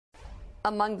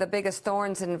Among the biggest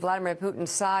thorns in Vladimir Putin's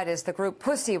side is the group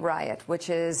Pussy Riot, which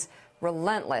is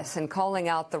relentless in calling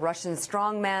out the Russian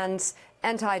strongman's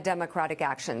anti-democratic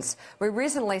actions. We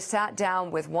recently sat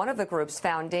down with one of the group's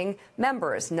founding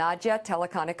members, Nadya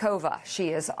Tolokonnikova. She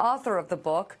is author of the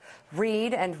book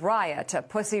Read Riot, a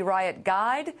Pussy Riot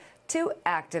Guide to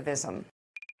Activism.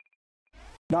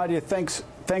 Nadya, thanks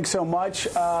so much.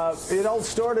 It all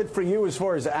started for you as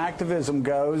far as activism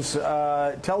goes.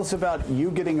 Tell us about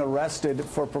you getting arrested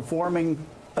for performing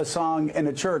a song in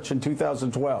a church in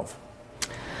 2012.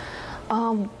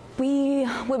 We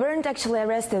weren't actually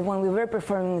arrested when we were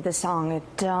performing the song.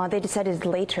 They decided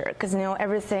later, because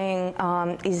everything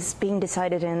is being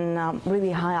decided in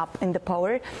really high up in the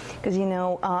power. Because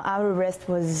our arrest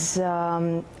was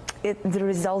the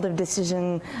result of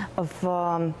decision of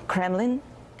Kremlin,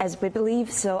 as we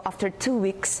believe. So after 2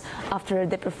 weeks after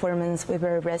the performance, we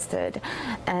were arrested,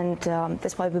 and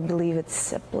that's why we believe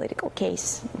it's a political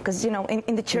case. Because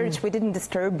in the church we didn't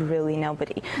disturb really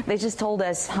nobody. They just told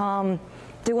us,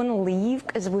 do you want to leave?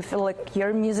 Because we feel like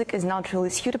your music is not really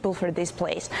suitable for this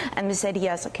place. And we said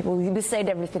yes. Okay, well, we said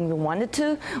everything we wanted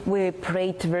to. We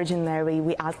prayed to Virgin Mary.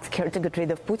 We asked her to get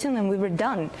rid of Putin, and we were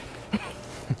done.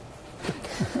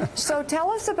 So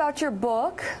tell us about your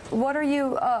book. What are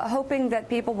you hoping that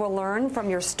people will learn from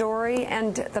your story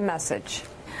and the message?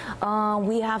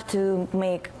 We have to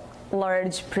make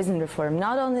large prison reform,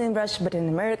 not only in Russia, but in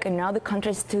America and other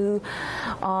countries too.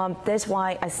 That's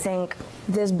why I think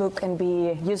this book can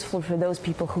be useful for those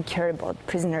people who care about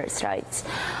prisoners' rights.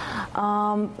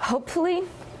 Hopefully,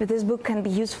 this book can be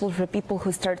useful for people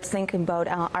who start thinking about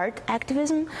art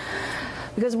activism.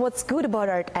 Because what's good about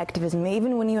art activism,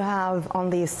 even when you have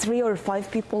only 3 or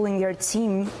 5 people in your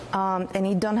team and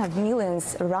you don't have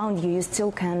millions around you, you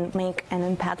still can make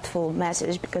an impactful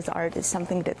message, because art is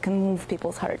something that can move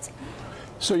people's hearts.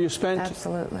 So you spent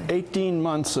Absolutely. 18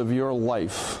 months of your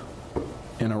life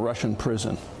in a Russian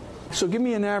prison. So give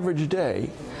me an average day.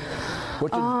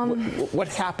 What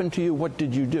happened to you? What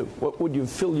did you do? What would you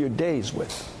fill your days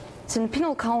with? So in a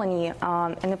penal colony,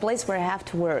 in a place where I have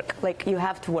to work, like you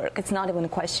have to work, it's not even a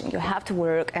question. You have to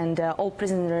work, and all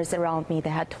prisoners around me, they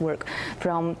had to work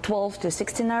from 12 to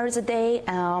 16 hours a day.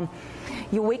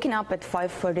 You're waking up at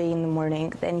 5:30 in the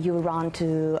morning, then you run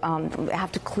to,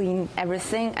 have to clean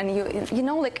everything, and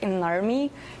like in an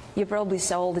army, you probably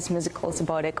saw all these musicals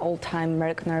about like old-time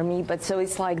American army, but so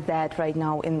it's like that right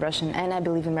now in Russian, and I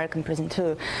believe American prison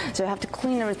too. So you have to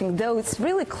clean everything, though it's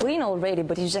really clean already,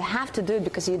 but you just have to do it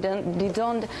because you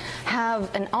don't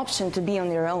have an option to be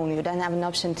on your own. You don't have an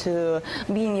option to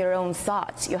be in your own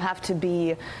thoughts. You have to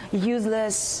be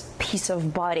useless piece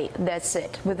of body. That's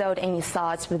it, without any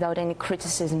thoughts, without any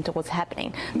criticism to what's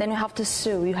happening. Then you have to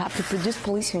sue. You have to produce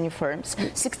police uniforms,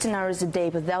 16 hours a day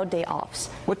without day offs.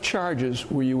 What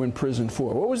charges were you in prison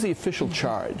for? What was the official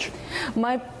charge?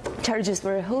 My charges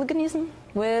were hooliganism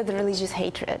with religious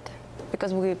hatred,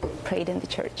 because we prayed in the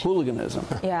church. Hooliganism?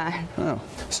 Yeah. Oh.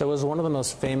 So as one of the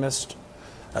most famous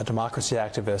democracy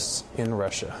activists in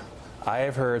Russia, I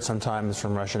have heard sometimes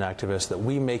from Russian activists that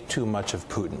we make too much of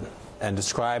Putin and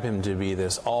describe him to be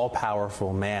this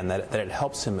all-powerful man, that it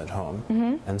helps him at home.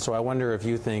 And so I wonder if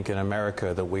you think in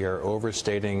America that we are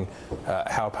overstating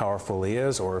how powerful he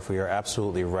is, or if we are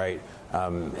absolutely right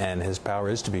and his power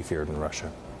is to be feared in Russia.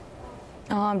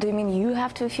 Do you mean you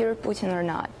have to fear Putin or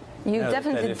not? You No,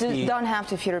 definitely don't have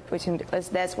to fear Putin, because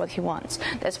that's what he wants.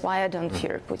 That's why I don't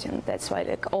fear Putin. That's why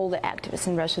all the activists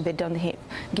in Russia, they don't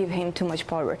give him too much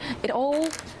power. It all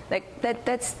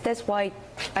that's why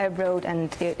I wrote, and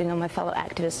my fellow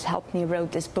activists helped me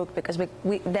wrote this book, because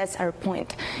that's our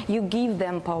point. You give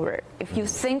them power. If you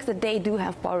think that they do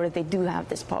have power, they do have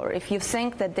this power. If you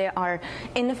think that they are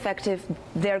ineffective,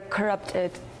 they're corrupted,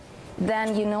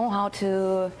 then you know how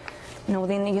to.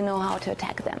 Then you know how to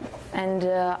attack them. And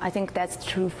I think that's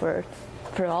true for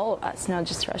all of us, not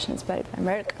just Russians, but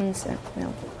Americans.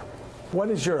 What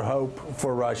is your hope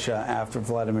for Russia after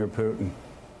Vladimir Putin?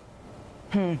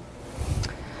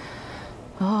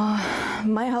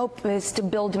 My hope is to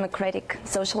build democratic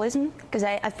socialism, because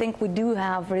I think we do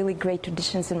have really great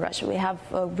traditions in Russia. We have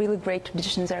really great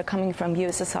traditions that are coming from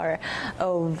USSR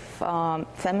of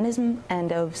feminism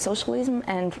and of socialism,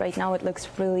 and right now it looks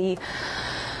really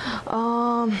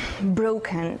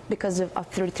broken because of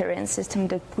authoritarian system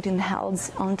that Putin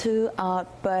holds onto,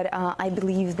 but I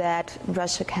believe that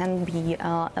Russia can be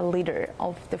a leader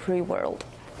of the free world.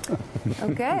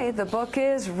 Okay, the book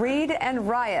is Read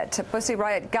Riot, a Pussy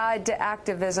Riot Guide to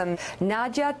Activism.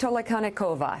 Nadya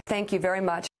Tolokonnikova, thank you very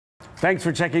much. Thanks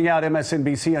for checking out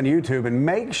MSNBC on YouTube, and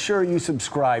make sure you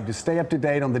subscribe to stay up to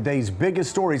date on the day's biggest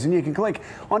stories. And you can click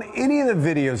on any of the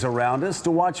videos around us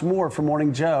to watch more from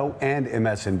Morning Joe and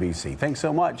MSNBC. Thanks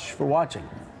so much for watching.